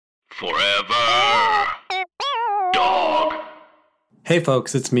Forever. Dog. Hey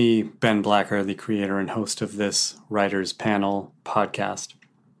folks, it's me, Ben Blacker, the creator and host of this Writers Panel podcast.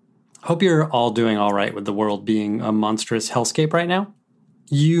 Hope you're all doing all right with the world being a monstrous hellscape right now.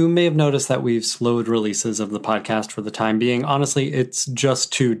 You may have noticed that we've slowed releases of the podcast for the time being. Honestly, it's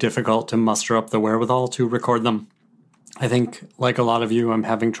just too difficult to muster up the wherewithal to record them. I think, like a lot of you, I'm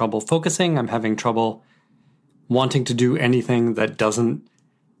having trouble focusing. I'm having trouble wanting to do anything that doesn't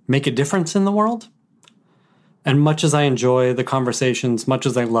make a difference in the world. And much as I enjoy the conversations, much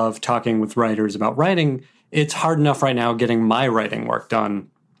as I love talking with writers about writing, it's hard enough right now getting my writing work done.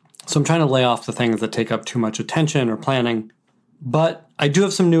 So I'm trying to lay off the things that take up too much attention or planning. But I do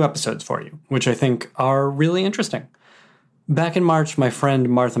have some new episodes for you, which I think are really interesting. Back in March, my friend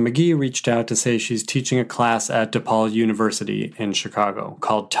Martha McGee reached out to say she's teaching a class at DePaul University in Chicago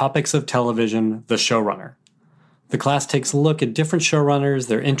called Topics of Television, the Showrunner. The class takes a look at different showrunners,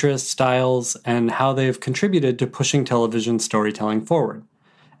 their interests, styles, and how they've contributed to pushing television storytelling forward.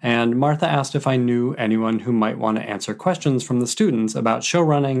 And Martha asked if I knew anyone who might want to answer questions from the students about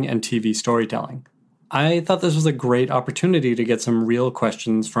showrunning and TV storytelling. I thought this was a great opportunity to get some real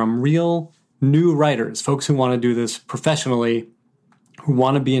questions from real new writers, folks who want to do this professionally, who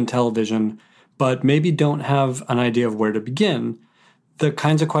want to be in television, but maybe don't have an idea of where to begin. The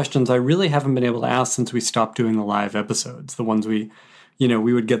kinds of questions I really haven't been able to ask since we stopped doing the live episodes. The ones we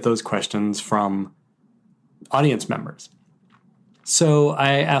would get those questions from audience members. So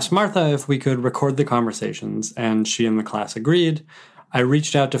I asked Martha if we could record the conversations, and she and the class agreed. I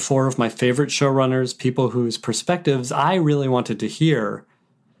reached out to 4 of my favorite showrunners, people whose perspectives I really wanted to hear.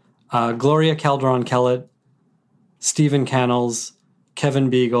 Gloria Calderon-Kellett, Stephen Cannells, Kevin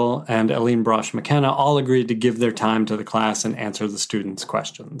Beagle, and Aline Brosh McKenna all agreed to give their time to the class and answer the students'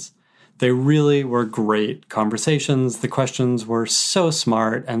 questions. They really were great conversations. The questions were so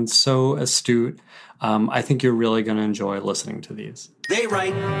smart and so astute. I think you're really going to enjoy listening to these. They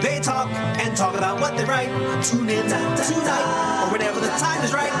write, they talk, and talk about what they write. Tune in tonight, or whenever the time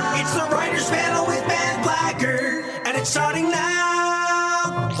is right. It's the Writers Panel with Ben Blacker, and it's starting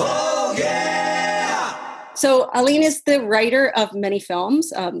now. Oh, yeah! So Aline is the writer of many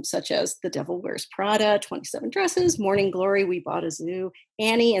films, such as The Devil Wears Prada, 27 Dresses, Morning Glory, We Bought a Zoo,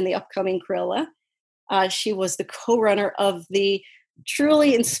 Annie, and the upcoming Cruella. She was the co-runner of the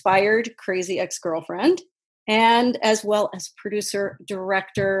truly inspired Crazy Ex-Girlfriend, and as well as producer,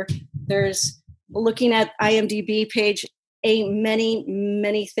 director. There's, looking at IMDb page,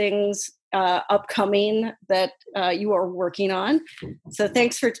 many things upcoming that you are working on. So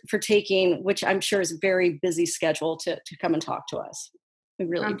thanks for taking, which I'm sure is a very busy schedule, to come and talk to us.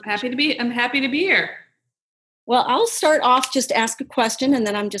 I'm happy to be here. Well, I'll start off, just ask a question, and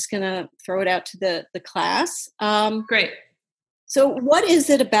then I'm just going to throw it out to the class. Great. So what is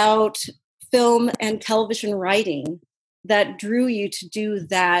it about film and television writing that drew you to do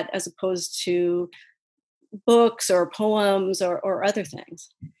that as opposed to books or poems or other things?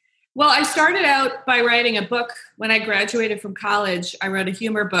 Well, I started out by writing a book. When I graduated from college, I wrote a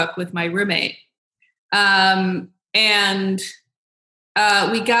humor book with my roommate. And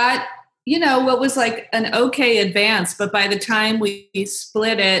we got, what was like an okay advance. But by the time we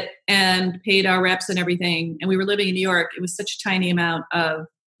split it and paid our reps and everything, and we were living in New York, it was such a tiny amount of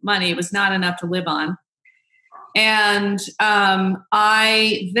money. It was not enough to live on. And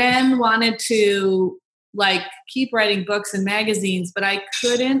I then wanted to keep writing books and magazines, but I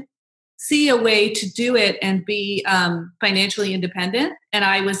couldn't see a way to do it and be financially independent. And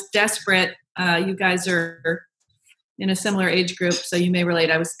I was desperate. You guys are in a similar age group, so you may relate.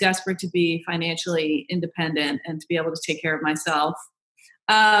 I was desperate to be financially independent and to be able to take care of myself.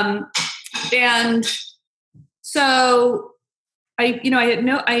 And so I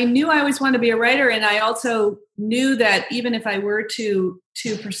knew I always wanted to be a writer, and I also knew that even if I were to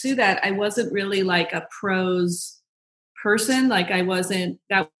pursue that, I wasn't really like a prose person.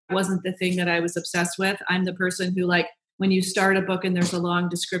 That wasn't the thing that I was obsessed with. I'm the person who, when you start a book and there's a long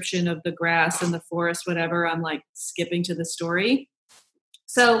description of the grass and the forest, whatever, I'm skipping to the story.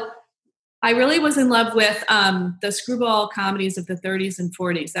 So I really was in love with the screwball comedies of the 30s and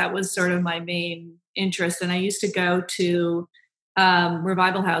 40s. That was sort of my main interest. And I used to go to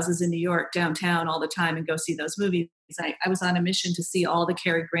revival houses in New York downtown all the time and go see those movies. I was on a mission to see all the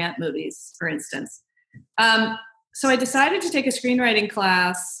Cary Grant movies, for instance. So I decided to take a screenwriting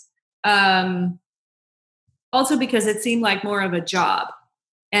class, also because it seemed like more of a job.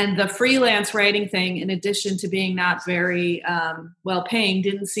 And the freelance writing thing, in addition to being not very well paying,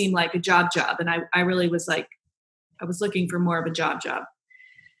 didn't seem like a job. And I really was I was looking for more of a job.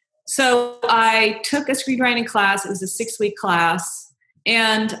 So I took a screenwriting class. It was a 6-week class.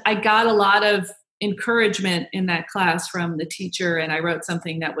 And I got a lot of encouragement in that class from the teacher, and I wrote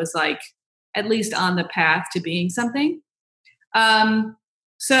something that was like at least on the path to being something.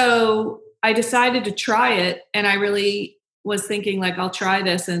 So I decided to try it, and I really was thinking like, I'll try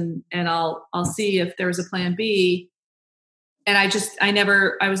this and I'll see if there's a plan B. And I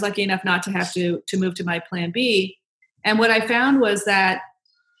was lucky enough not to have to move to my plan B. And what I found was that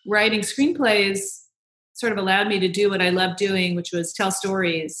writing screenplays sort of allowed me to do what I loved doing, which was tell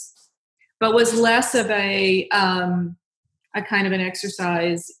stories, but was less of a kind of an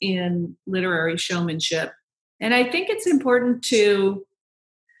exercise in literary showmanship. And I think it's important to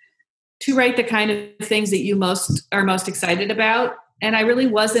write the kind of things that you are most excited about. And I really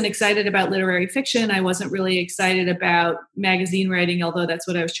wasn't excited about literary fiction. I wasn't really excited about magazine writing, although that's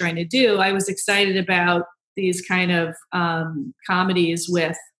what I was trying to do. I was excited about these kind of comedies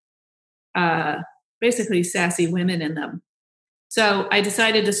with basically sassy women in them. So I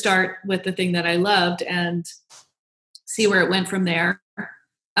decided to start with the thing that I loved and see where it went from there,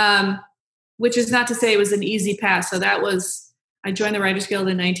 which is not to say it was an easy path. So I joined the Writers Guild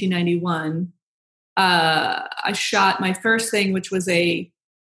in 1991. I shot my first thing, which was a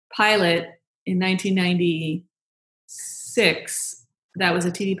pilot in 1996. That was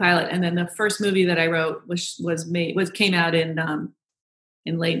a TV pilot. And then the first movie that I wrote came out in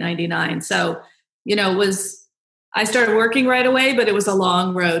late 99. So, I started working right away, but it was a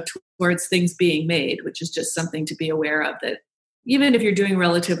long road towards things being made, which is just something to be aware of, that even if you're doing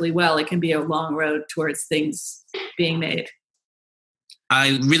relatively well, it can be a long road towards things being made.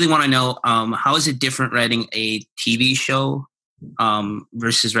 I really want to know, how is it different writing a TV show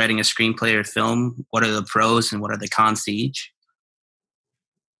versus writing a screenplay or film? What are the pros and what are the cons to each?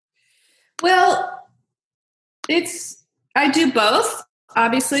 Well, I do both,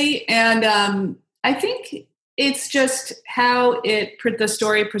 obviously. And I think it's just how the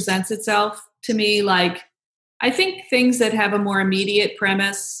story presents itself to me. Like, I think things that have a more immediate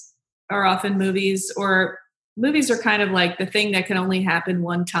premise are often movies, or movies are kind of like the thing that can only happen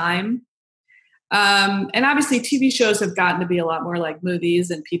one time. And obviously TV shows have gotten to be a lot more like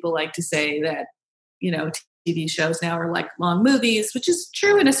movies, and people like to say that, TV shows now are like long movies, which is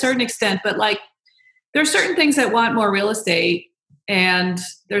true in a certain extent, but like there are certain things that want more real estate, and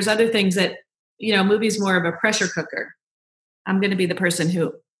there's other things that, movies more of a pressure cooker. I'm going to be the person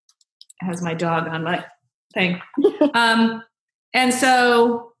who has my dog on my thing. And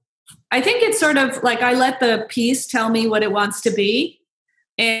so I think it's sort of like I let the piece tell me what it wants to be.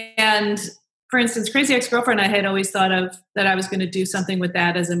 And for instance, Crazy Ex-Girlfriend, I had always thought of that I was going to do something with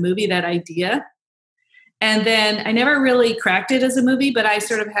that as a movie, that idea. And then I never really cracked it as a movie, but I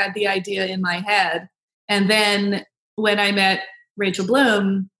sort of had the idea in my head. And then when I met Rachel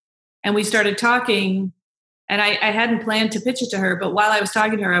Bloom and we started talking, and I hadn't planned to pitch it to her, but while I was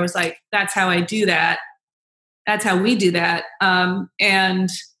talking to her, I was like, that's how I do that. That's how we do that. And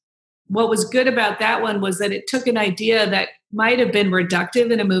what was good about that one was that it took an idea that might have been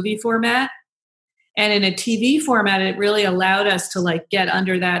reductive in a movie format, and in a TV format, it really allowed us to like get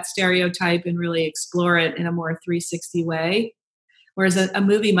under that stereotype and really explore it in a more 360 way. Whereas a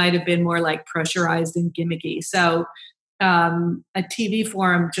movie might have been more like pressurized and gimmicky. So a TV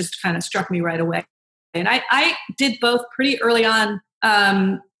form just kind of struck me right away. And I did both pretty early on.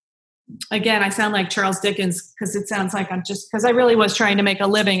 Again, I sound like Charles Dickens because it sounds like because I really was trying to make a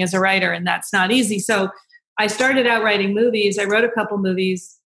living as a writer, and that's not easy. So I started out writing movies. I wrote a couple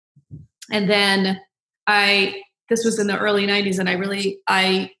movies, and then this was in the early 90s, and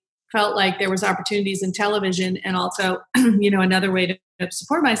I felt like there was opportunities in television and also, another way to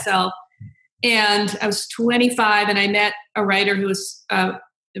support myself. And I was 25 and I met a writer who was a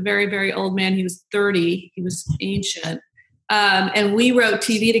very, very old man. He was 30. He was ancient. And we wrote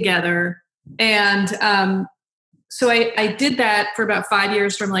TV together. And so I did that for about 5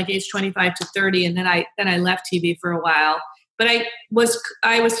 years, from like age 25 to 30. And then I left TV for a while. But I was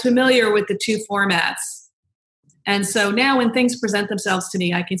familiar with the two formats. And so now when things present themselves to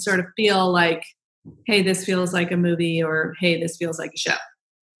me, I can sort of feel like, hey, this feels like a movie, or hey, this feels like a show.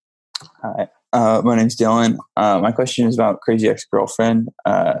 Hi, my name's Dylan. My question is about Crazy Ex-Girlfriend.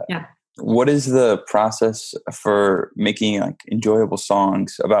 Yeah. What is the process for making like enjoyable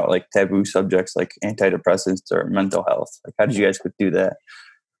songs about like taboo subjects like antidepressants or mental health? Like, how did you guys do that?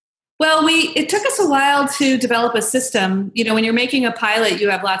 Well, it took us a while to develop a system. When you're making a pilot,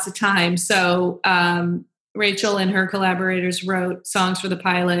 you have lots of time. So Rachel and her collaborators wrote songs for the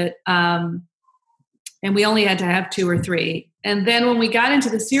pilot, and we only had to have 2 or 3. And then when we got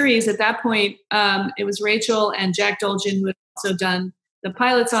into the series, at that point, it was Rachel and Jack Dolgen who had also done the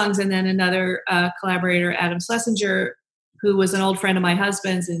pilot songs, and then another collaborator, Adam Schlesinger, who was an old friend of my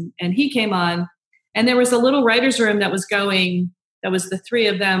husband's, and he came on. And there was a little writer's room that was going, that was the three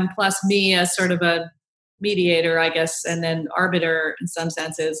of them plus me as sort of a mediator, I guess, and then arbiter in some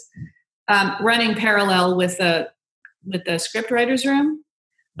senses, running parallel with the script writer's room.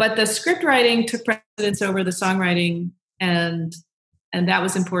 But the script writing took precedence over the songwriting, and that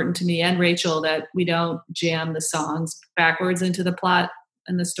was important to me and Rachel, that we don't jam the songs backwards into the plot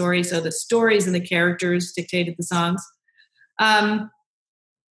and the story. So the stories and the characters dictated the songs. And,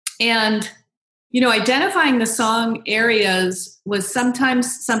 identifying the song areas was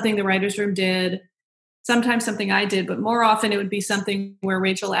sometimes something the writer's room did, sometimes something I did, but more often it would be something where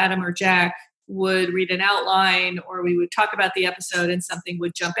Rachel, Adam, or Jack would read an outline, or we would talk about the episode and something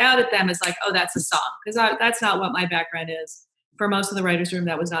would jump out at them as like, oh, that's a song. Because that's not what my background is. For most of the writer's room,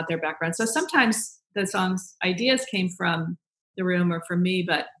 that was not their background. So sometimes the song's ideas came from the room or from me,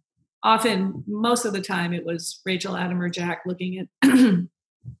 but often, most of the time, it was Rachel, Adam, or Jack looking at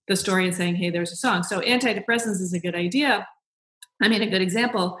the story and saying, hey, there's a song. So antidepressants is a good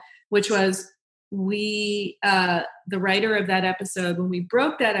example, which was the writer of that episode, when we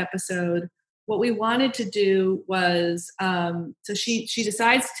broke that episode, what we wanted to do was, so she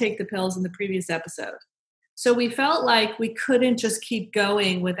decides to take the pills in the previous episode. So we felt like we couldn't just keep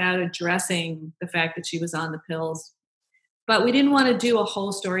going without addressing the fact that she was on the pills. But we didn't want to do a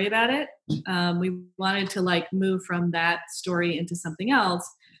whole story about it. We wanted to move from that story into something else.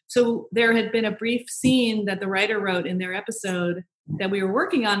 So there had been a brief scene that the writer wrote in their episode that we were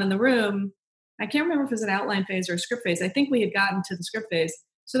working on in the room. I can't remember if it was an outline phase or a script phase. I think we had gotten to the script phase.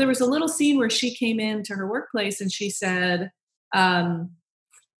 So there was a little scene where she came into her workplace and she said, hey,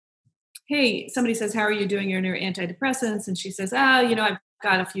 somebody says, how are you doing your antidepressants? And she says, I've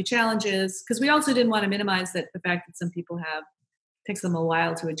got a few challenges, because we also didn't want to minimize the fact that some people takes them a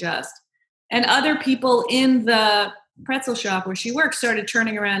while to adjust. And other people in the pretzel shop where she works started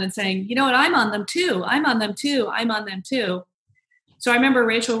turning around and saying, you know what, I'm on them too. I'm on them too. I'm on them too. So I remember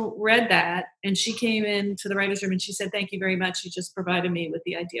Rachel read that and she came into the writer's room and she said, thank you very much. You just provided me with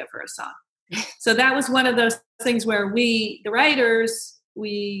the idea for a song. So that was one of those things where the writers,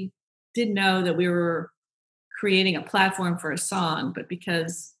 we didn't know that we were creating a platform for a song, but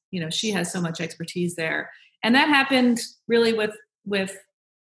because, she has so much expertise there. And that happened really with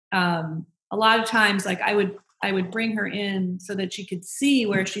a lot of times, I would bring her in so that she could see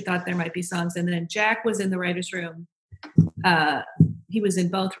where she thought there might be songs. And then Jack was in the writer's room. He was in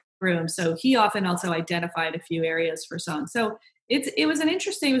both rooms. So he often also identified a few areas for songs. So it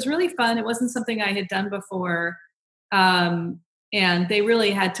was really fun. It wasn't something I had done before. And they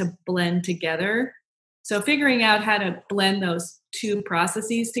really had to blend together. So figuring out how to blend those two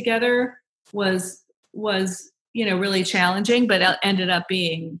processes together was really challenging, but ended up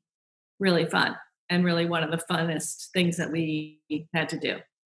being really fun and really one of the funnest things that we had to do.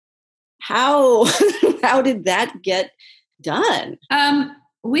 How did that get done?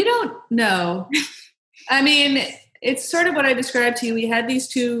 We don't know. I mean, it's sort of what I described to you. We had these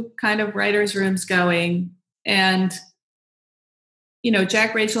two kind of writers' rooms going, and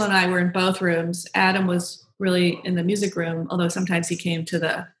Jack, Rachel, and I were in both rooms. Adam was really in the music room, although sometimes he came to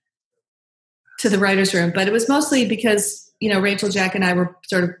the writer's room. But it was mostly because, Rachel, Jack, and I were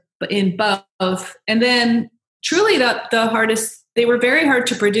sort of in both. And then truly the hardest, they were very hard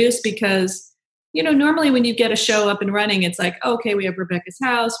to produce because, normally when you get a show up and running, it's like, okay, we have Rebecca's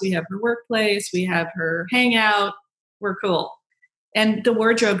house, we have her workplace, we have her hangout, we're cool. And the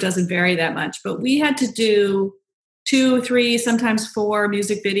wardrobe doesn't vary that much. But we had to do 2, 3, sometimes 4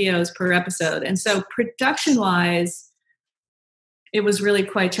 music videos per episode. And so production-wise, it was really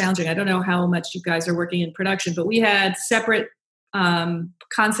quite challenging. I don't know how much you guys are working in production, but we had separate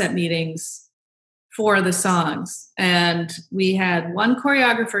concept meetings for the songs. And we had one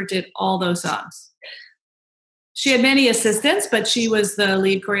choreographer did all those songs. She had many assistants, but she was the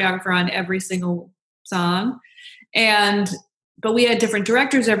lead choreographer on every single song. But we had different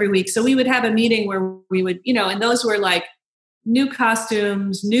directors every week. So we would have a meeting where we would, and those were like new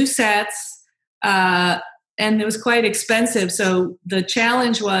costumes, new sets, and it was quite expensive. So the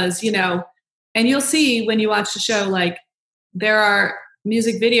challenge was, and you'll see when you watch the show, there are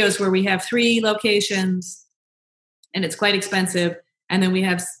music videos where we have 3 locations and it's quite expensive. And then we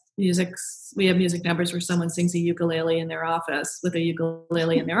have music numbers where someone sings a ukulele in their office with a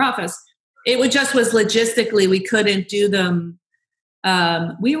ukulele in their office. It was logistically, we couldn't do them.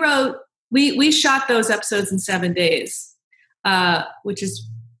 We shot those episodes in 7 days, which is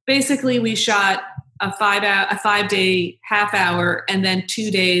basically we shot a 5-day half hour and then 2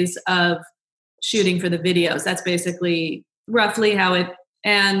 days of shooting for the videos. That's basically roughly how it,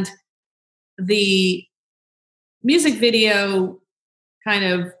 and music video kind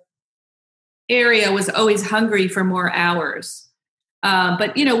of area was always hungry for more hours.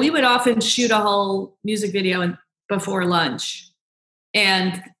 But, we would often shoot a whole music video before lunch.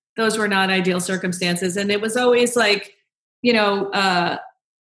 And those were not ideal circumstances. And it was always like,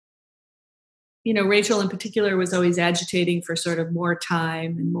 Rachel in particular was always agitating for sort of more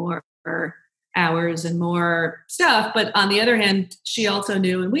time and more hours and more stuff. But on the other hand, she also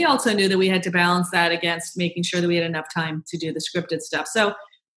knew, and we also knew, that we had to balance that against making sure that we had enough time to do the scripted stuff. So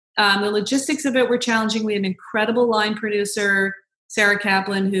the logistics of it were challenging. We had an incredible line producer, Sarah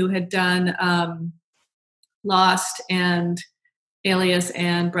Kaplan, who had done Lost and Alias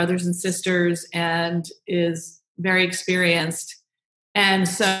and Brothers and Sisters and is very experienced. And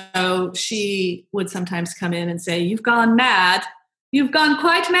so she would sometimes come in and say, "You've gone mad. You've gone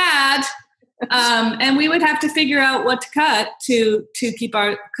quite mad." And we would have to figure out what to cut to keep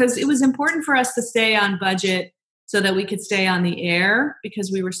because it was important for us to stay on budget so that we could stay on the air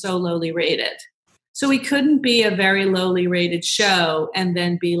because we were so lowly rated. So we couldn't be a very lowly rated show and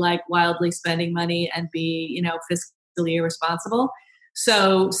then be like wildly spending money and be, fiscally irresponsible.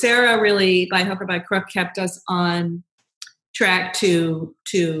 So Sarah really, by hook or by crook, kept us on track to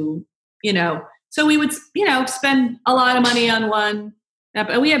so we would, spend a lot of money on one.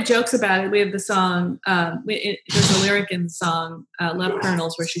 We have jokes about it. We have the song, there's a lyric in the song, Love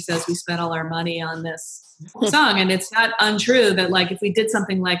Kernels, where she says we spent all our money on this song. And it's not untrue that, like, if we did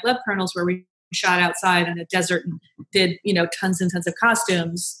something like Love Kernels, where we shot outside in a desert and did, tons and tons of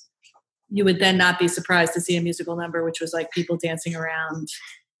costumes, you would then not be surprised to see a musical number, which was like people dancing around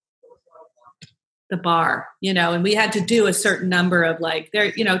the bar, and we had to do a certain number of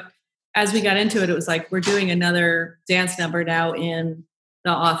as we got into it, it was like, we're doing another dance number now in the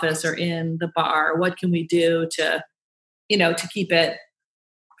office or in the bar. What can we do to keep it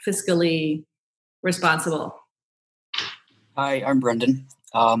fiscally responsible? Hi, I'm Brendan.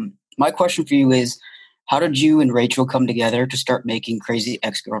 My question for you is, how did you and Rachel come together to start making Crazy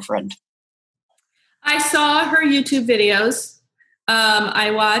Ex-Girlfriend? I saw her YouTube videos.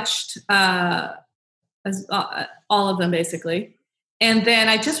 I watched all of them, basically. And then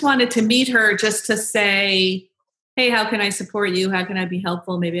I just wanted to meet her just to say, hey, how can I support you? How can I be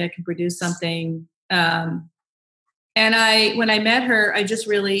helpful? Maybe I can produce something. And when I met her,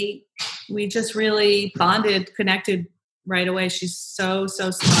 we just really bonded, connected right away. She's so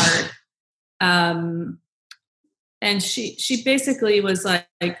smart. And she basically was like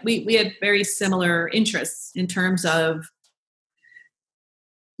we had very similar interests in terms of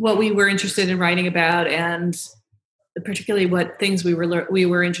what we were interested in writing about, and particularly what things we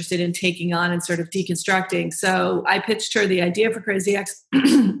were interested in taking on and sort of deconstructing. So I pitched her the idea for Crazy Ex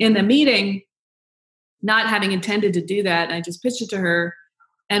in the meeting, not having intended to do that. And I just pitched it to her.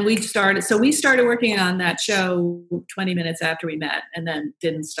 And we started working on that show 20 minutes after we met, and then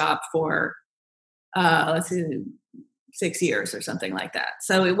didn't stop for, 6 years or something like that.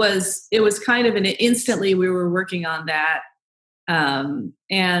 So it was kind of instantly we were working on that. And,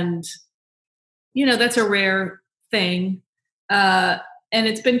 that's a rare thing. And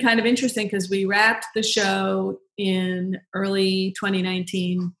it's been kind of interesting because we wrapped the show in early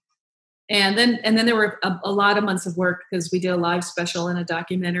 2019. And then there were a lot of months of work because we did a live special and a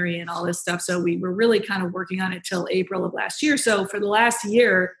documentary and all this stuff. So we were really kind of working on it till April of last year. So for the last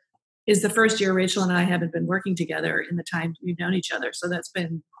year is the first year Rachel and I haven't been working together in the time we've known each other. So that's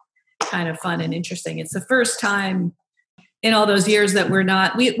been kind of fun and interesting. It's the first time in all those years that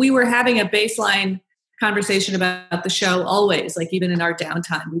we were having a baseline conversation about the show always, like even in our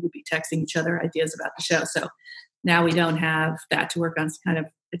downtime, we would be texting each other ideas about the show. So now we don't have that to work on.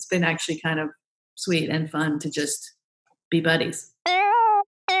 It's been actually kind of sweet and fun to just be buddies.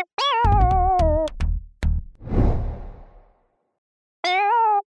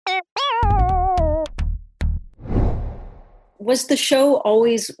 Was the show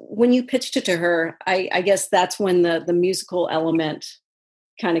always, when you pitched it to her, I guess that's when the musical element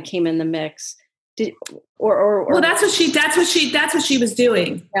kind of came in the mix. Well, that's what she was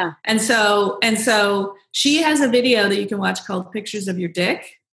doing. Yeah. And so she has a video that you can watch called Pictures of Your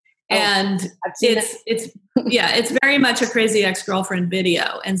Dick. And it's very much a Crazy Ex-Girlfriend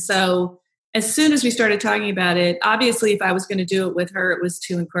video. And so as soon as we started talking about it, obviously if I was going to do it with her, it was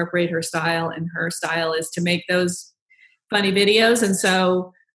to incorporate her style, and her style is to make those funny videos. And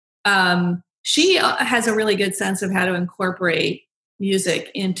so she has a really good sense of how to incorporate music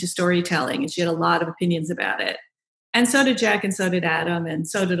into storytelling, and she had a lot of opinions about it. And so did Jack, and so did Adam, and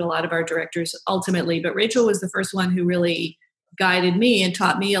so did a lot of our directors ultimately. But Rachel was the first one who really guided me and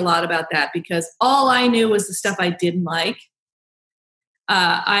taught me a lot about that, because all I knew was the stuff I didn't like.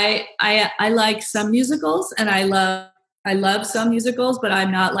 I like some musicals, and I love some musicals, but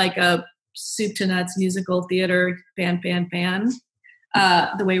I'm not like a soup to nuts musical theater fan.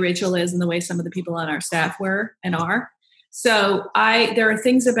 The way Rachel is, and the way some of the people on our staff were and are. So there are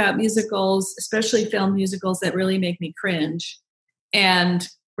things about musicals, especially film musicals, that really make me cringe. And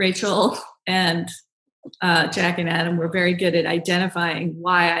Rachel and Jack and Adam were very good at identifying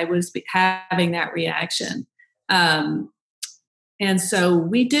why I was having that reaction. And so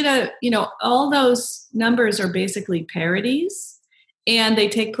we did all those numbers are basically parodies, and they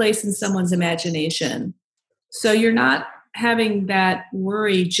take place in someone's imagination. So you're not having that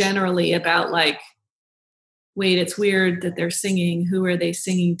worry generally about like, wait, it's weird that they're singing. Who are they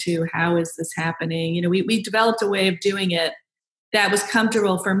singing to? How is this happening? We developed a way of doing it that was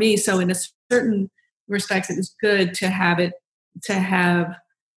comfortable for me. So in a certain respects, it was good to have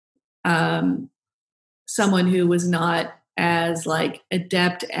someone who was not as like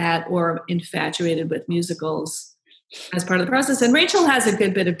adept at or infatuated with musicals as part of the process. And Rachel has a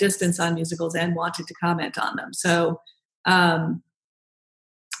good bit of distance on musicals and wanted to comment on them. So that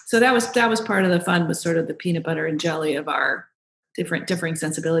was part of the fun, was sort of the peanut butter and jelly of our differing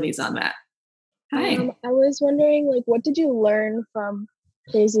sensibilities on that. Hi. I was wondering, like, what did you learn from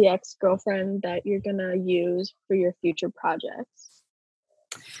Crazy Ex-Girlfriend that you're gonna use for your future projects?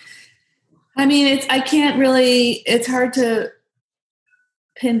 I mean, it's hard to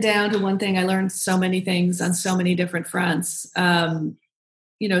pin down to one thing. I learned so many things on so many different fronts.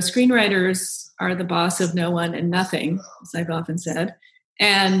 Screenwriters are the boss of no one and nothing, as I've often said.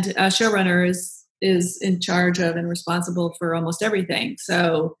 And a showrunner is in charge of and responsible for almost everything.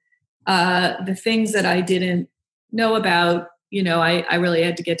 So the things that I didn't know about, I really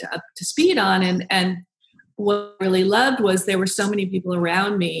had to get up to speed on. And what I really loved was there were so many people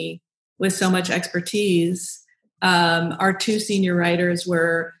around me with so much expertise. Our two senior writers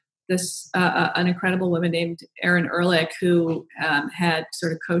were an incredible woman named Erin Ehrlich, who had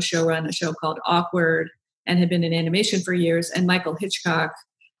sort of co-showrun a show called Awkward and had been in animation for years, and Michael Hitchcock,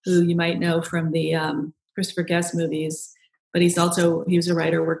 who you might know from the Christopher Guest movies, but he was a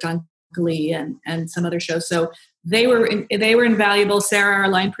writer, worked on Glee and some other shows. So they were invaluable. Sarah, our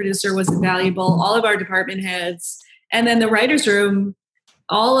line producer, was invaluable. All of our department heads, and then the writers' room.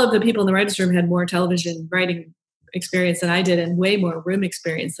 All of the people in the writers' room had more television writing experience than I did, and way more room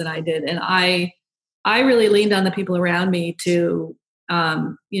experience than I did. And I really leaned on the people around me to,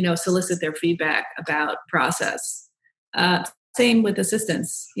 solicit their feedback about process. Same with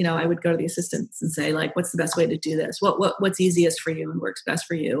assistants. I would go to the assistants and say, like, what's the best way to do this? What's easiest for you and works best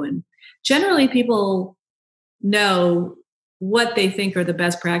for you? And generally people know what they think are the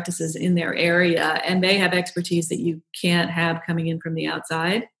best practices in their area, and they have expertise that you can't have coming in from the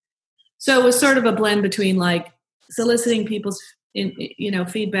outside. So it was sort of a blend between like soliciting people's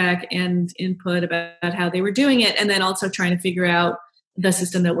feedback and input about how they were doing it, and then also trying to figure out the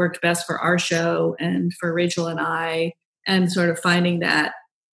system that worked best for our show and for Rachel and I, and sort of finding that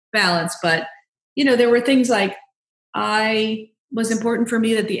balance. But there were things like was important for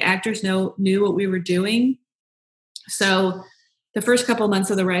me that the actors knew what we were doing. So the first couple of months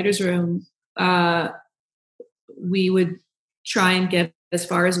of the writer's room, we would try and get as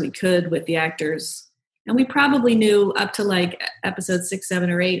far as we could with the actors. And we probably knew up to like episode 6, 7,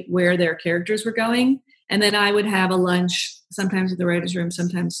 or 8 where their characters were going. And then I would have a lunch, sometimes at the writer's room,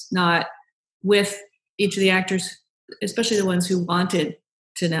 sometimes not, with each of the actors, especially the ones who wanted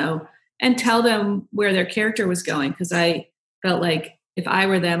to know, and tell them where their character was going. Because I felt like if I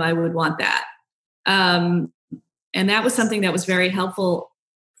were them, I would want that. And that was something that was very helpful,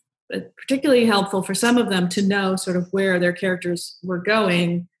 particularly helpful for some of them to know sort of where their characters were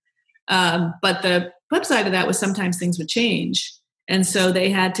going. But the flip side of that was sometimes things would change. And so they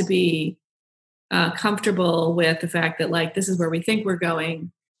had to be comfortable with the fact that, like, this is where we think we're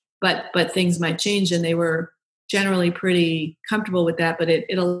going, but things might change. And they were generally pretty comfortable with that, but it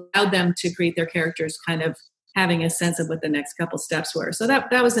allowed them to create their characters kind of having a sense of what the next couple steps were. So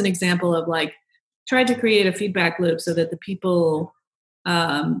that was an example of like, tried to create a feedback loop so that the people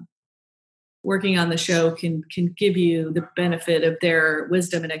working on the show can give you the benefit of their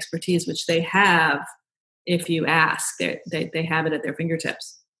wisdom and expertise, which they have if you ask. They have it at their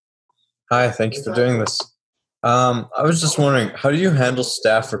fingertips. Hi, thank you for doing this. I was just wondering, how do you handle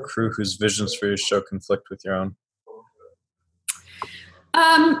staff or crew whose visions for your show conflict with your own?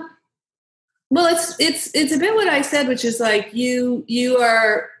 Well, it's a bit what I said, which is like you're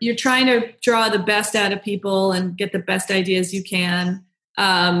trying to draw the best out of people and get the best ideas you can.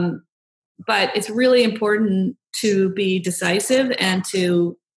 But it's really important to be decisive and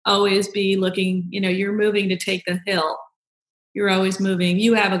to always be looking, you're moving to take the hill. you're always moving,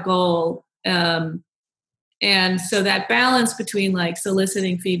 you have a goal. And so that balance between like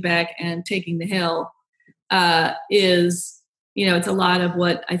soliciting feedback and taking the hill is, it's a lot of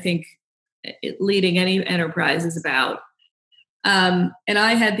what I think leading any enterprise is about. And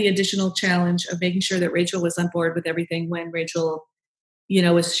I had the additional challenge of making sure that Rachel was on board with everything when Rachel,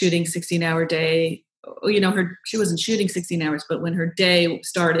 was shooting 16-hour day. She wasn't shooting 16 hours, but when her day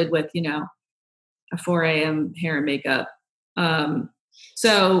started with, a 4 a.m. hair and makeup.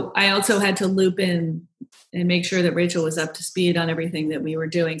 So I also had to loop in and make sure that Rachel was up to speed on everything that we were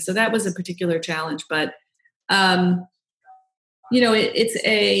doing. So that was a particular challenge, but,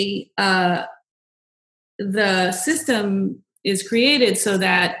 the system is created so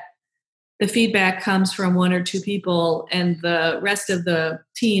that the feedback comes from one or two people and the rest of the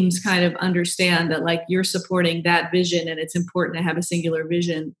teams kind of understand that like you're supporting that vision and it's important to have a singular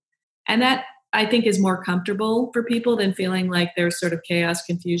vision. And that I think is more comfortable for people than feeling like there's sort of chaos,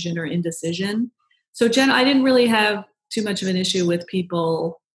 confusion, or indecision. So Jen, I didn't really have too much of an issue with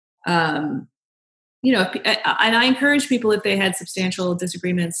people, and I encourage people if they had substantial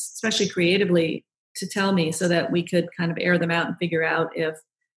disagreements, especially creatively, to tell me so that we could kind of air them out and figure out if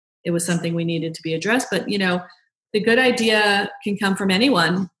it was something we needed to be addressed. But, the good idea can come from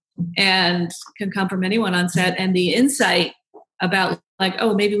anyone and can come from anyone on set. And the insight about like,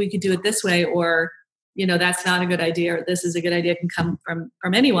 oh, maybe we could do it this way, or, that's not a good idea, or this is a good idea, can come from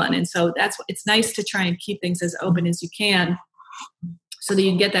anyone. And so it's nice to try and keep things as open as you can so that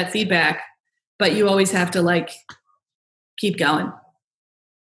you can get that feedback, but you always have to like keep going.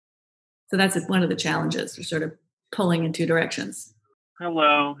 So that's one of the challenges. You're sort of pulling in two directions.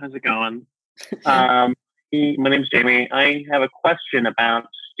 Hello, how's it going? My name's Jamie. I have a question about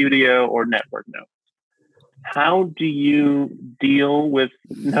studio or network notes. How do you deal with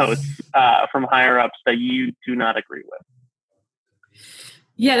notes from higher ups that you do not agree with?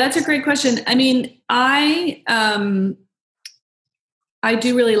 Yeah, that's a great question. I mean, I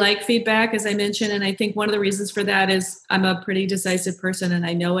do really like feedback, as I mentioned, and I think one of the reasons for that is I'm a pretty decisive person and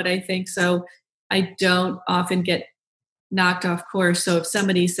I know what I think, so I don't often get knocked off course. So if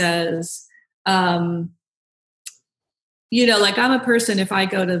somebody says, like I'm a person, if I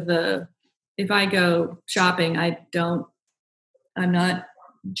go shopping, I'm not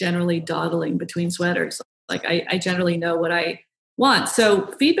generally dawdling between sweaters. Like I generally know what I want. So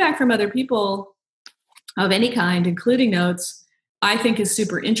feedback from other people of any kind, including notes, I think is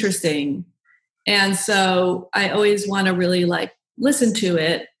super interesting. And so I always want to really like listen to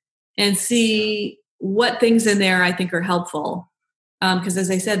it and see what things in there I think are helpful. Because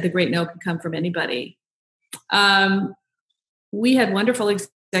as I said, the great note can come from anybody. We had wonderful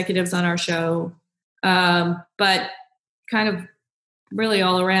executives on our show, but kind of really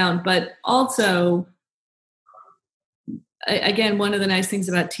all around. But also, again, one of the nice things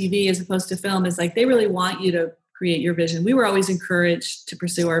about TV as opposed to film is like they really want you to create your vision. We were always encouraged to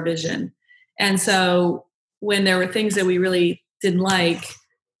pursue our vision. And so when there were things that we really didn't like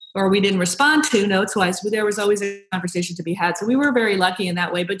or we didn't respond to notes-wise, there was always a conversation to be had. So we were very lucky in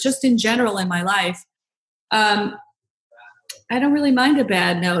that way. But just in general in my life, I don't really mind a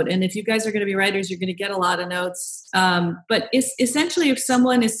bad note. And if you guys are going to be writers, you're going to get a lot of notes. But essentially, if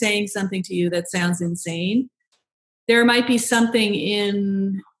someone is saying something to you that sounds insane, there might be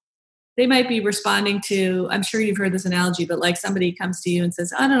something they might be responding to, I'm sure you've heard this analogy, but like somebody comes to you and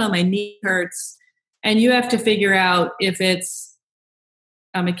says, I don't know, my knee hurts. And you have to figure out if it's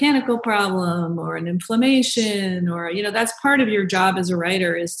a mechanical problem or an inflammation or, that's part of your job as a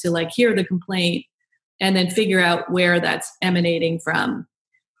writer is to like hear the complaint and then figure out where that's emanating from.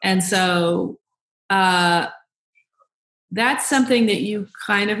 And so that's something that you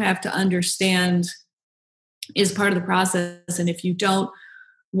kind of have to understand is part of the process. And if you don't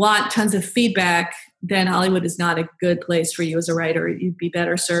want tons of feedback, then Hollywood is not a good place for you as a writer. You'd be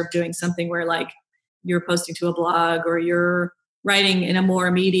better served doing something where like you're posting to a blog or you're writing in a more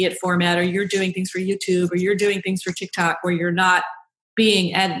immediate format or you're doing things for YouTube or you're doing things for TikTok where you're not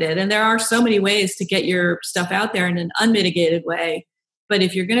being edited. And there are so many ways to get your stuff out there in an unmitigated way. But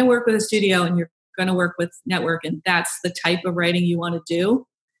if you're going to work with a studio and you're going to work with network and that's the type of writing you want to do,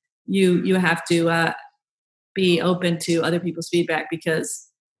 you have to be open to other people's feedback because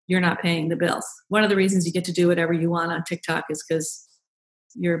you're not paying the bills. One of the reasons you get to do whatever you want on TikTok is because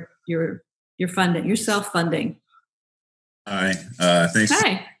you're funding, you're self-funding. Hi, thanks.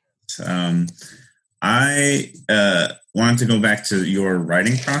 Hi. I wanted to go back to your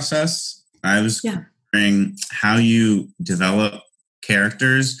writing process. I was wondering how you develop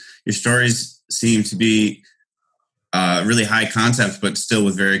characters. Your stories seem to be really high concept, but still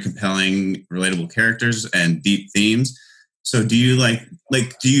with very compelling, relatable characters and deep themes. So do you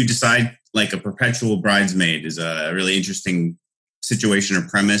do you decide like a perpetual bridesmaid is a really interesting situation or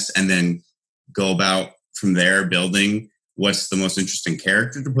premise, and then go about from there building what's the most interesting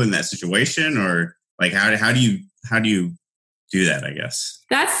character to put in that situation, or like how do you do that, I guess?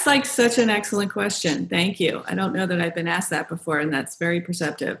 That's like such an excellent question. Thank you. I don't know that I've been asked that before, and that's very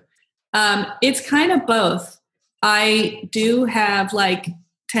perceptive. It's kind of both. I do have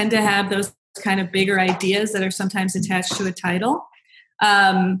tend to have those kind of bigger ideas that are sometimes attached to a title.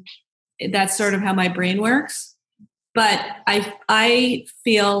 That's sort of how my brain works. But I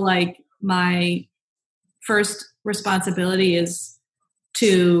feel like my first responsibility is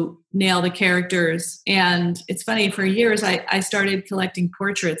to nail the characters. And it's funny, for years I started collecting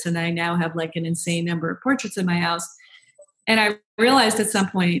portraits, and I now have like an insane number of portraits in my house. And I realized at some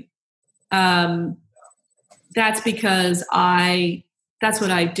point, that's because that's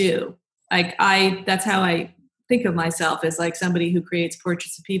what I do. That's how I think of myself, as like somebody who creates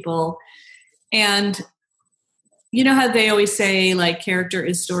portraits of people. And you know how they always say like character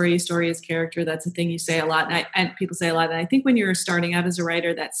is story, story is character. That's a thing you say a lot. And people say a lot. And I think when you're starting out as a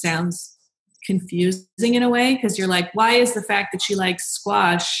writer, that sounds confusing in a way, because you're like, why is the fact that she likes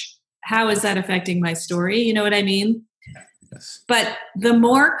squash, how is that affecting my story? You know what I mean? Yes. But the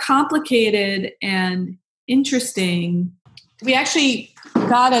more complicated and interesting, we actually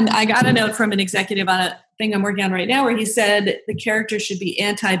I got a note from an executive on a thing I'm working on right now where he said the character should be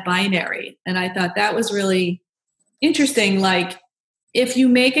anti-binary. And I thought that was really interesting. Like, if you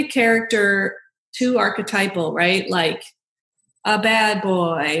make a character too archetypal, right? Like a bad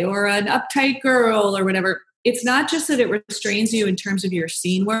boy or an uptight girl or whatever, it's not just that it restrains you in terms of your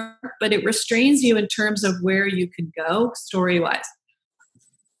scene work, but it restrains you in terms of where you can go story-wise.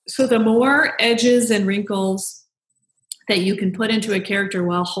 So the more edges and wrinkles that you can put into a character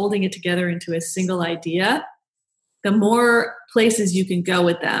while holding it together into a single idea, the more places you can go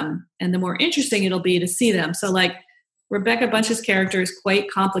with them and the more interesting it'll be to see them. So like Rebecca Bunch's character is quite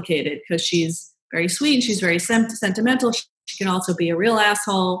complicated because she's very sweet and she's very sentimental. She can also be a real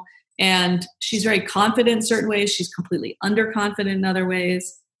asshole, and she's very confident in certain ways. She's completely underconfident in other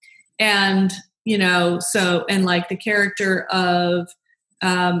ways. And, and like the character of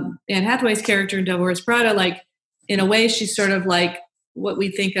Anne Hathaway's character in Devil Wears Prada, like in a way she's sort of like what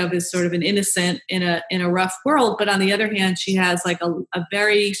we think of as sort of an innocent in a rough world. But on the other hand, she has like a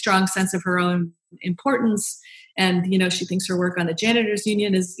very strong sense of her own importance. And, she thinks her work on the janitors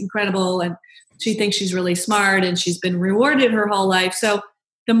union is incredible. And she thinks she's really smart and she's been rewarded her whole life. So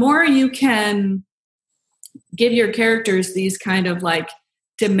the more you can give your characters these kind of like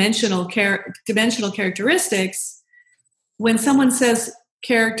dimensional characteristics, when someone says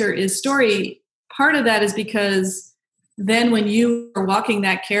character is story, part of that is because then when you are walking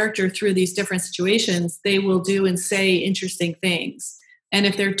that character through these different situations, they will do and say interesting things. And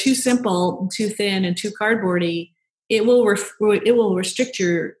if they're too simple, too thin, and too cardboardy, it will restrict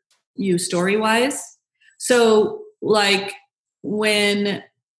you story-wise. So like when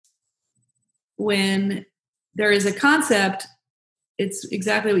there is a concept, it's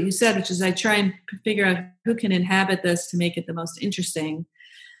exactly what you said, which is I try and figure out who can inhabit this to make it the most interesting.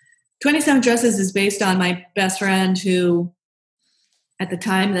 27 Dresses is based on my best friend who, at the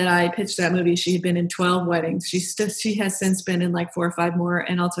time that I pitched that movie, she had been in 12 weddings. She has since been in like 4 or 5 more,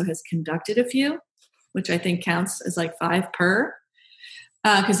 and also has conducted a few, which I think counts as like 5 per.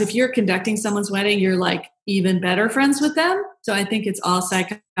 Because if you're conducting someone's wedding, you're like even better friends with them. So I think it's all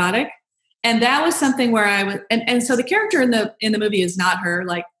psychotic. And that was something where I was, and so the character in the movie is not her.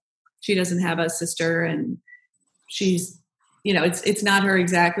 Like, she doesn't have a sister, and she's, it's not her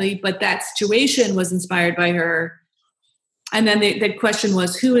exactly. But that situation was inspired by her. And then the question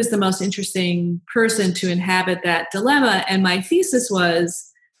was, who is the most interesting person to inhabit that dilemma? And my thesis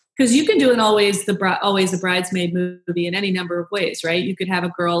was, because you can do an always the bridesmaid movie in any number of ways, right? You could have a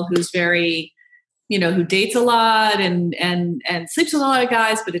girl who's very, who dates a lot and sleeps with a lot of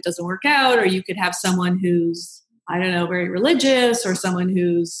guys, but it doesn't work out. Or you could have someone who's, I don't know, very religious, or someone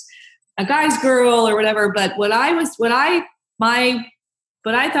who's a guy's girl or whatever. But what I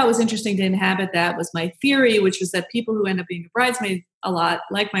thought was interesting to inhabit that was my theory, which was that people who end up being a bridesmaid a lot,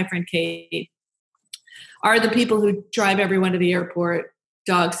 like my friend Kate, are the people who drive everyone to the airport,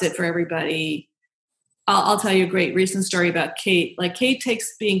 dog sit for everybody. I'll tell you a great recent story about Kate. Like, Kate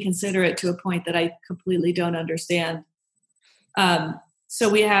takes being considerate to a point that I completely don't understand.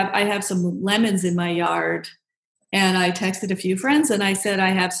 So I have some lemons in my yard, and I texted a few friends and I said, I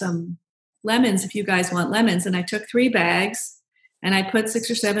have some lemons if you guys want lemons. And I took 3 bags and I put 6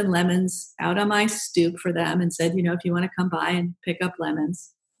 or 7 lemons out on my stoop for them and said, if you want to come by and pick up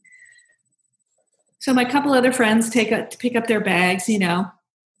lemons. So my couple other friends pick up their bags, you know,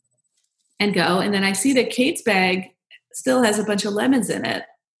 and go. And then I see that Kate's bag still has a bunch of lemons in it.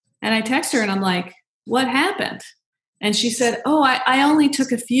 And I text her and I'm like, what happened? And she said, oh, I only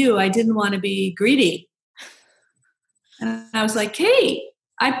took a few. I didn't want to be greedy. And I was like, Kate,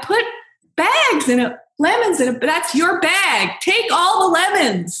 I put bags in it, lemons in it, but that's your bag. Take all the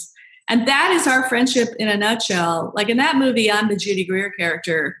lemons. And that is our friendship in a nutshell. Like in that movie, I'm the Judy Greer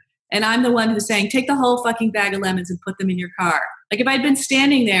character. And I'm the one who's saying, take the whole fucking bag of lemons and put them in your car. Like if I'd been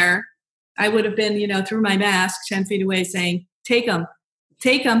standing there, I would have been, you know, through my mask 10 feet away saying, take them.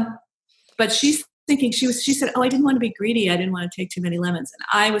 But she's thinking, she said, oh, I didn't want to be greedy. I didn't want to take too many lemons. And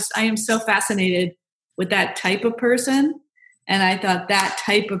I am so fascinated with that type of person. And I thought that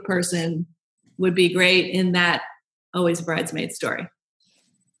type of person would be great in that Always a Bridesmaid story.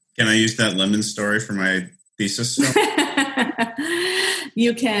 Can I use that lemon story for my thesis?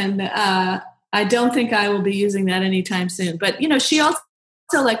 You can. I don't think I will be using that anytime soon. But, you know, she also,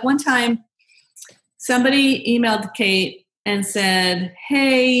 like one time, somebody emailed Kate and said,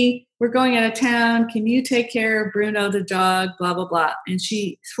 hey, we're going out of town. Can you take care of Bruno the dog, blah, blah, blah. And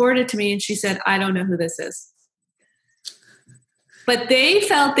she forwarded it to me and she said, I don't know who this is. But they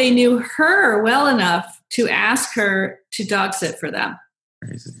felt they knew her well enough to ask her to dog sit for them.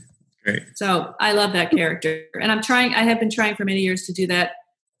 Crazy. Great. So I love that character. And I have been trying for many years to do that.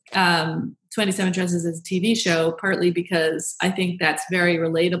 27 Dresses is a TV show, partly because I think that's very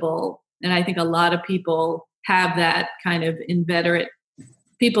relatable. And I think a lot of people have that kind of inveterate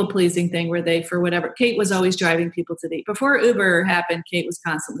people-pleasing thing where they, for whatever, Kate was always driving people to before Uber happened, Kate was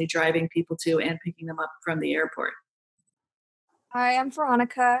constantly driving people to and picking them up from the airport. Hi, I'm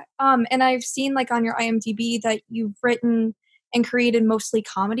Veronica. And I've seen like on your IMDb that you've written and created mostly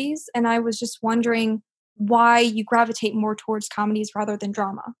comedies. And I was just wondering why you gravitate more towards comedies rather than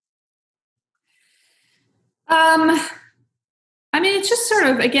drama. I mean, it's just sort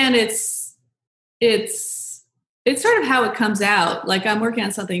of, again, it's sort of how it comes out. Like I'm working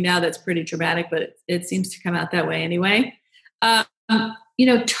on something now that's pretty dramatic, but it seems to come out that way anyway. You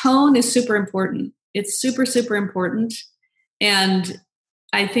know, tone is super important. It's super, super important. And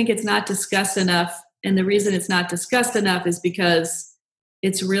I think it's not discussed enough. And the reason it's not discussed enough is because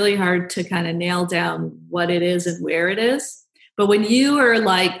it's really hard to kind of nail down what it is and where it is. But when you are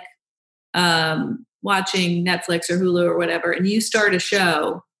like watching Netflix or Hulu or whatever, and you start a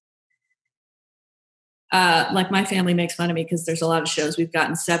show, like my family makes fun of me because there's a lot of shows we've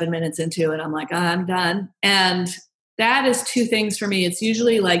gotten 7 minutes into and I'm like, I'm done. And that is two things for me. It's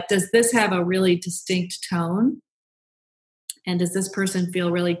usually like, does this have a really distinct tone? And does this person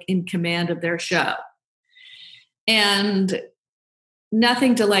feel really in command of their show? And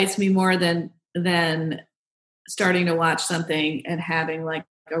nothing delights me more than starting to watch something and having like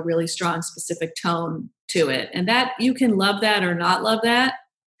a really strong specific tone to it. And that you can love that or not love that.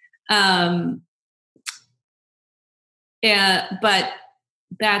 But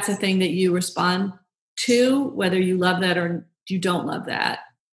that's a thing that you respond to, whether you love that or you don't love that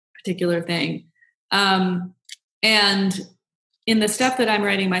particular thing. And in the stuff that I'm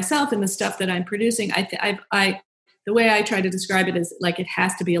writing myself and the stuff that I'm producing, the way I try to describe it is like it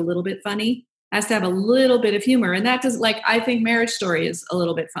has to be a little bit funny, has to have a little bit of humor. And that does, like, I think Marriage Story is a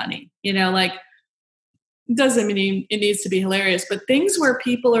little bit funny, you know, like doesn't mean it needs to be hilarious, but things where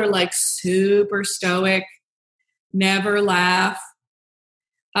people are like super stoic, never laugh.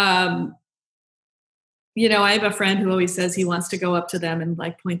 You know, I have a friend who always says he wants to go up to them and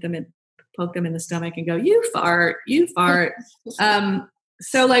like poke them in the stomach and go, you fart.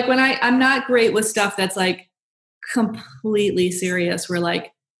 So like when I'm not great with stuff that's like completely serious, where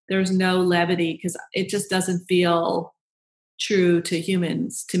like there's no levity, because it just doesn't feel true to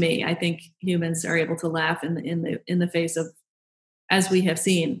humans. To me, I think humans are able to laugh in the face of, as we have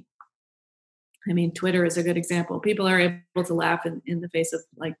seen. I mean, Twitter is a good example. People are able to laugh in the face of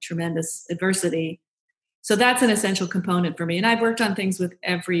like tremendous adversity. So that's an essential component for me. And I've worked on things with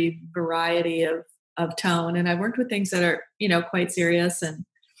every variety of tone. And I've worked with things that are, you know, quite serious. And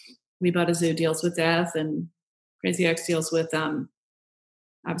We Bought a Zoo deals with death, and Crazy Ex deals with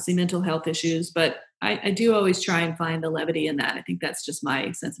obviously mental health issues. But I do always try and find the levity in that. I think that's just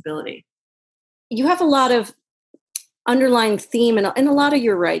my sensibility. You have a lot of underlying theme in a lot of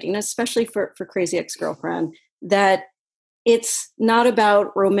your writing, especially for Crazy Ex-Girlfriend, that it's not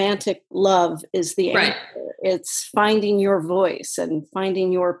about romantic love is the answer. Right. It's finding your voice and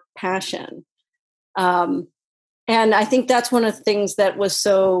finding your passion. And I think that's one of the things that was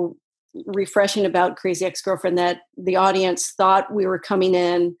so refreshing about Crazy Ex-Girlfriend, that the audience thought we were coming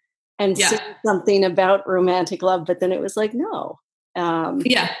in and saying something about romantic love, but then it was like, no.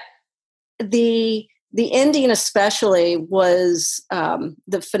 the ending especially was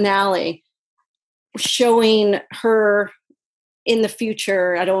the finale, showing her in the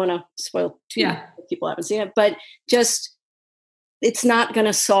future. I don't want to spoil too much if people haven't seen it, but just it's not going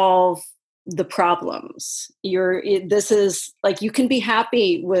to solve the problems. This is like, you can be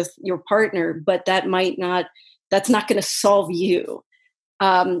happy with your partner, but that's not going to solve you.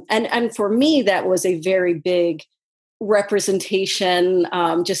 And for me, that was a very big representation.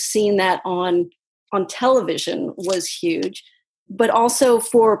 Just seeing that on television was huge, but also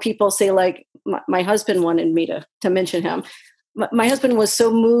for people, say, like my husband wanted me to mention him. My husband was so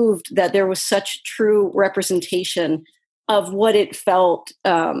moved that there was such true representation of what it felt,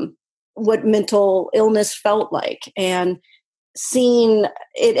 what mental illness felt like, and seeing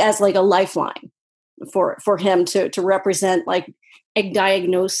it as like a lifeline for him to represent like a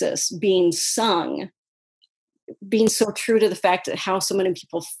diagnosis being sung, being so true to the fact that how so many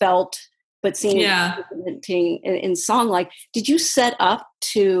people felt, but seeing it in song. Like, did you set up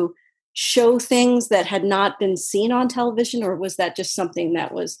to show things that had not been seen on television, or was that just something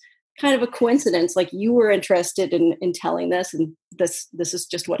that was kind of a coincidence? Like, you were interested in telling this, and this is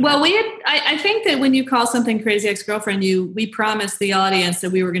just what happened. I think that when you call something Crazy Ex-Girlfriend, we promised the audience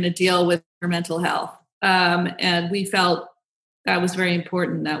that we were going to deal with her mental health. And we felt that was very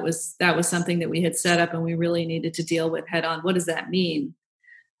important. That was something that we had set up and we really needed to deal with head on. What does that mean?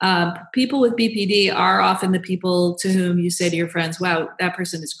 People with BPD are often the people to whom you say to your friends, wow, that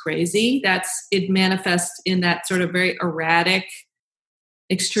person is crazy. It manifests in that sort of very erratic,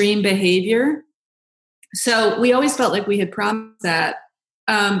 extreme behavior. So we always felt like we had promised that.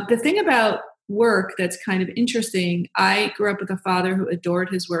 The thing about work that's kind of interesting, I grew up with a father who adored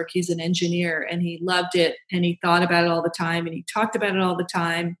his work. He's an engineer and he loved it and he thought about it all the time and he talked about it all the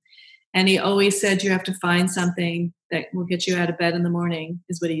time. And he always said, you have to find something that will get you out of bed in the morning,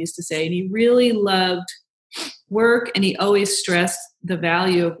 is what he used to say. And he really loved work, and he always stressed the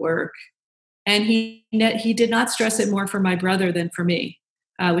value of work. And he did not stress it more for my brother than for me,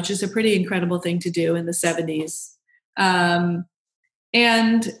 which is a pretty incredible thing to do in the 70s. And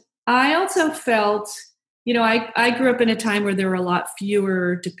I also felt, I grew up in a time where there were a lot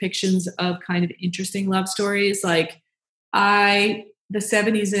fewer depictions of kind of interesting love stories. Like the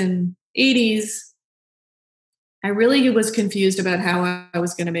 70s and 80s, I really was confused about how I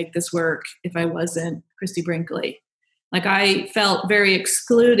was going to make this work if I wasn't Christy Brinkley. Like, I felt very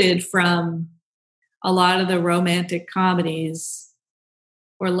excluded from a lot of the romantic comedies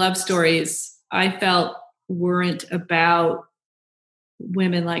or love stories I felt weren't about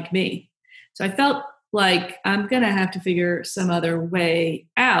women like me. So I felt like I'm going to have to figure some other way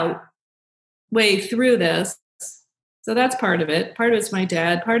through this. So that's part of it. Part of it's my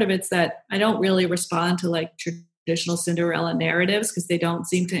dad. Part of it's that I don't really respond to like traditional Cinderella narratives because they don't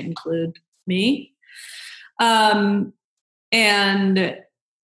seem to include me. And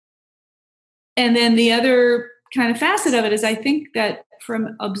then the other kind of facet of it is, I think that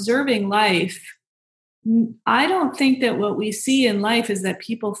from observing life, I don't think that what we see in life is that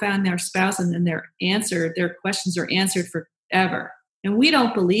people found their spouse and then their questions are answered forever. And we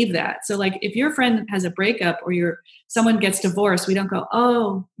don't believe that. So like, if your friend has a breakup or someone gets divorced, we don't go,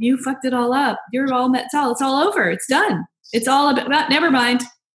 oh, you fucked it all up. It's all over. It's done. It's all about, never mind.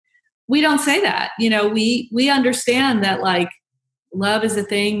 We don't say that. We understand that like love is a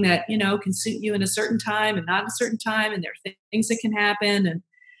thing that, can suit you in a certain time and not a certain time. And there are things that can happen. And,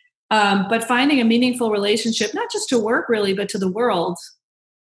 but finding a meaningful relationship, not just to work really, but to the world,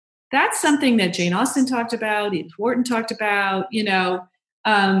 that's something that Jane Austen talked about, Edith Wharton talked about,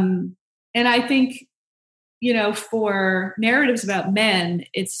 and I think, for narratives about men,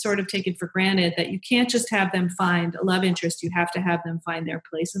 it's sort of taken for granted that you can't just have them find a love interest. You have to have them find their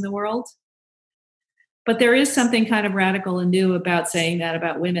place in the world. But there is something kind of radical and new about saying that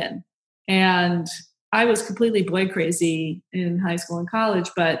about women. And I was completely boy crazy in high school and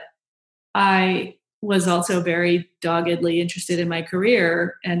college, but I was also very doggedly interested in my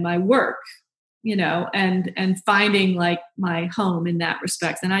career and my work, and finding like my home in that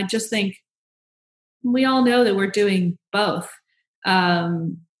respect. And I just think we all know that we're doing both.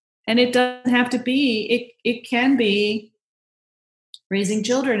 And it doesn't have to be, it can be raising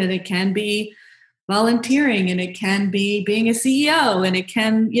children, and it can be volunteering, and it can be being a CEO, and it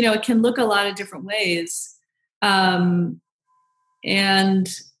can, it can look a lot of different ways. And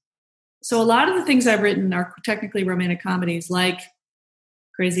so a lot of the things I've written are technically romantic comedies, like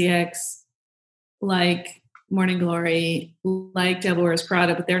Crazy Ex, like Morning Glory, like Devil Wears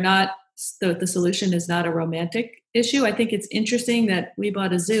Prada, but they're not, the solution is not a romantic issue. I think it's interesting that We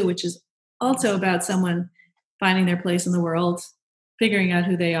Bought a Zoo, which is also about someone finding their place in the world, figuring out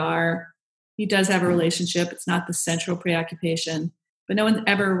who they are, he does have a relationship. It's not the central preoccupation, but no one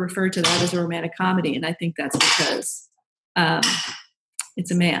ever referred to that as a romantic comedy. And I think that's because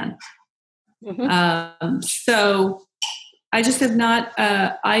it's a man. So I just have not,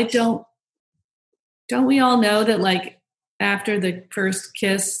 don't we all know that like after the first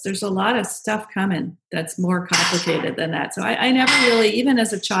kiss, there's a lot of stuff coming that's more complicated than that. So I never really, even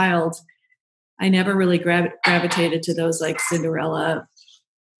as a child, I never really gravitated to those like Cinderella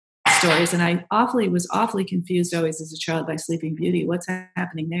stories. And I was awfully confused always as a child by Sleeping Beauty. What's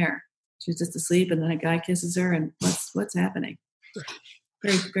happening there? She's just asleep and then a guy kisses her and what's happening?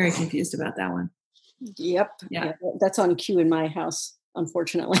 Very, very confused about that one. Yep. Yeah. That's on cue in my house,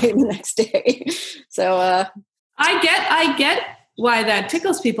 unfortunately, the next day. So I get why that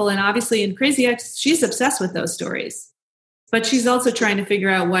tickles people. And obviously in Crazy Ex, she's obsessed with those stories. But she's also trying to figure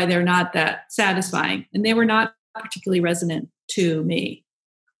out why they're not that satisfying. And they were not particularly resonant to me.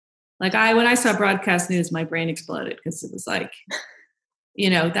 Like when I saw broadcast news, my brain exploded because it was like,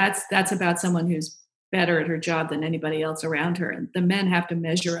 that's about someone who's better at her job than anybody else around her. And the men have to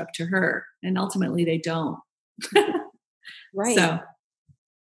measure up to her. And ultimately they don't. Right. So.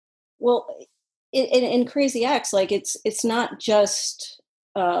 Well, in Crazy Ex, like it's not just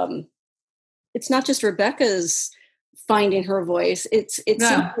Rebecca's finding her voice. It's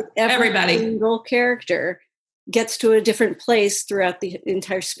everybody. Single character gets to a different place throughout the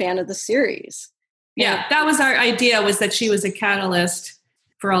entire span of the series. Yeah, that was our idea, was that she was a catalyst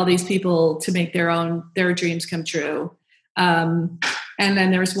for all these people to make their dreams come true. And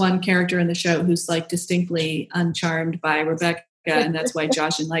then there's one character in the show who's like distinctly uncharmed by Rebecca, and that's why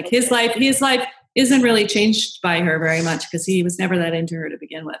Josh and like his life isn't really changed by her very much because he was never that into her to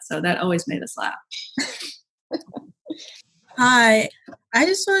begin with. So that always made us laugh. Hi, I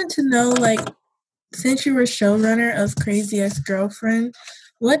just wanted to know, like, since you were showrunner of Crazy Ex-Girlfriend,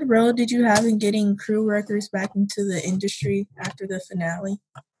 what role did you have in getting crew workers back into the industry after the finale?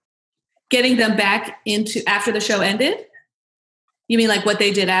 Getting them back into after the show ended? You mean like what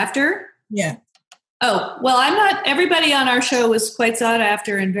they did after? Yeah. Oh, well, everybody on our show was quite sought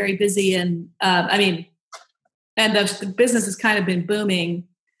after and very busy. And and the business has kind of been booming.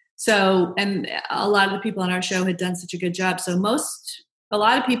 So, and a lot of the people on our show had done such a good job. So a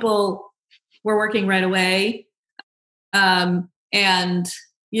lot of people were working right away.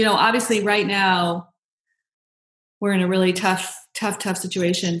 Obviously right now we're in a really tough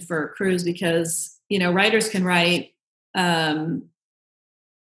situation for crews because, writers can write, I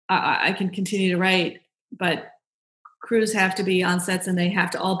can continue to write, but crews have to be on sets and they have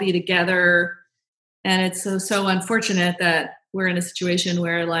to all be together. And it's so unfortunate that we're in a situation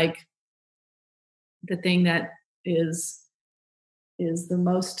where like the thing that is the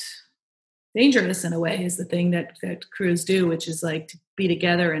most dangerous in a way is the thing that crews do, which is like to be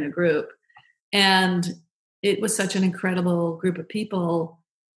together in a group. And it was such an incredible group of people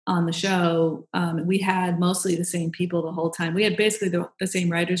on the show. We had mostly the same people the whole time. We had basically the same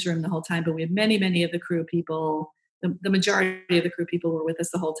writer's room the whole time, but we had many, many of the crew people. The majority of the crew people were with us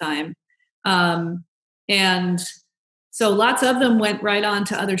the whole time. And so lots of them went right on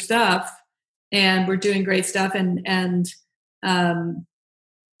to other stuff and we're doing great stuff. There's a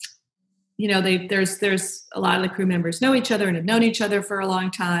lot of the crew members know each other and have known each other for a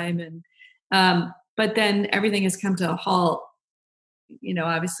long time. And, but then everything has come to a halt,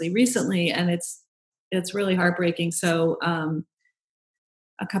 obviously recently, and it's really heartbreaking. So,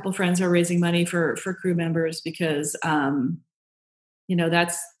 a couple friends are raising money for crew members because,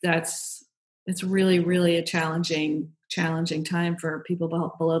 it's really, really a challenging time for people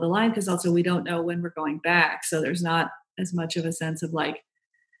below the line. Cause also we don't know when we're going back. So there's not as much of a sense of like,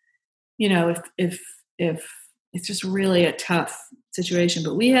 if it's just really a tough situation,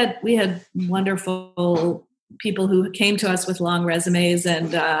 but we had wonderful people who came to us with long resumes,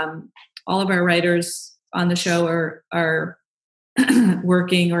 and all of our writers on the show are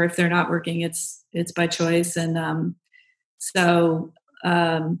working, or if they're not working, it's by choice. And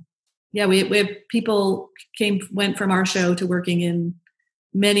we have people went from our show to working in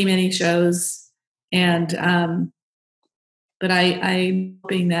many, many shows, and but I'm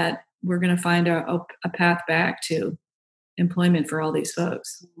hoping that we're going to find a path back to employment for all these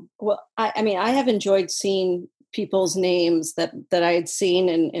folks. Well, I have enjoyed seeing people's names that I had seen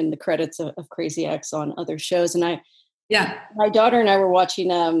in the credits of Crazy Ex on other shows. And my daughter and I were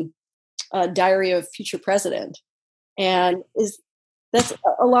watching Diary of Future President. And that's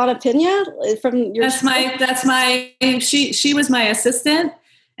Alana Pena from your she was my assistant,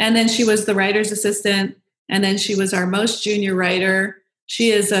 and then she was the writer's assistant, and then she was our most junior writer.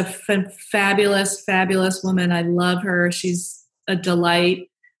 She is a fabulous, fabulous woman. I love her. She's a delight.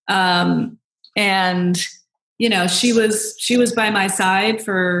 And, you know, she was by my side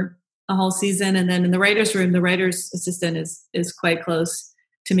for a whole season. And then in the writer's room, the writer's assistant is quite close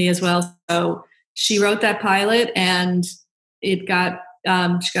to me as well. So she wrote that pilot, and it got,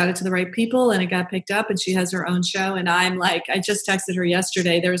 she got it to the right people, and it got picked up, and she has her own show. And I'm like, I just texted her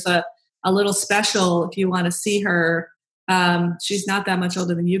yesterday. There's a little special if you want to see her. She's not that much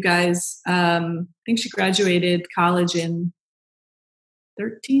older than you guys. I think she graduated college in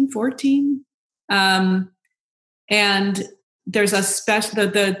 14. And there's a special,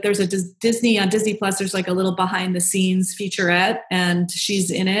 there's a Disney on Disney Plus. There's like a little behind the scenes featurette, and she's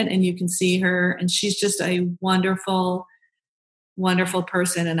in it, and you can see her, and she's just a wonderful, wonderful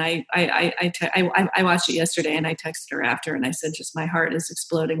person. And I watched it yesterday, and I texted her after, and I said, just my heart is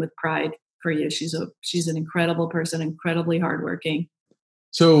exploding with pride for you. She's an incredible person, incredibly hardworking.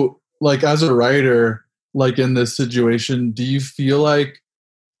 So, like, as a writer, like in this situation, do you feel like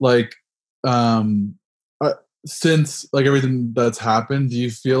since like everything that's happened, do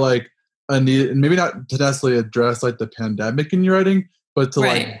you feel like a need, and maybe not to necessarily address like the pandemic in your writing, but to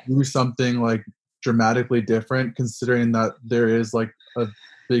like do something like dramatically different, considering that there is like a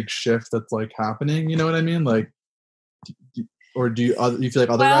big shift that's like happening, you know what I mean? Like, or do you feel like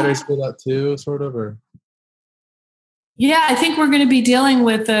other writers feel that too, sort of, or? Yeah, I think we're going to be dealing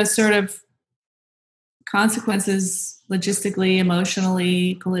with the sort of consequences logistically,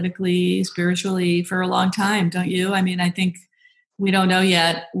 emotionally, politically, spiritually for a long time, don't you? I mean, I think we don't know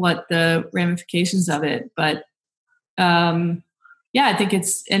yet what the ramifications of it, but yeah, I think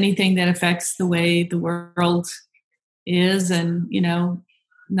it's anything that affects the way the world is. And, you know,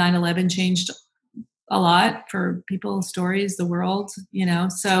 9/11 changed a lot for people, stories, the world, you know,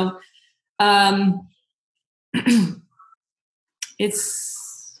 so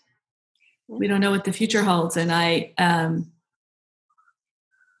we don't know what the future holds. And I,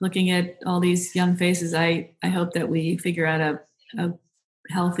 looking at all these young faces, I hope that we figure out a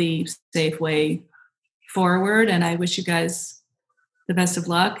healthy, safe way forward. And I wish you guys the best of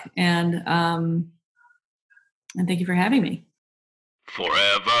luck. And thank you for having me.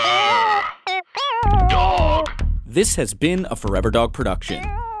 Forever Dog. This has been a Forever Dog production.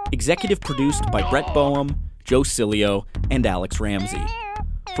 Executive produced by Brett Boehm, Joe Cilio, and Alex Ramsey.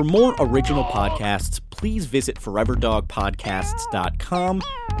 For more original podcasts, please visit foreverdogpodcasts.com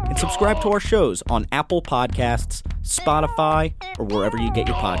and subscribe to our shows on Apple Podcasts, Spotify, or wherever you get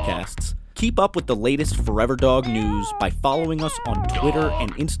your podcasts. Keep up with the latest Forever Dog news by following us on Twitter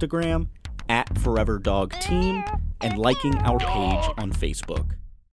and Instagram @ForeverDogTeam and liking our page on Facebook.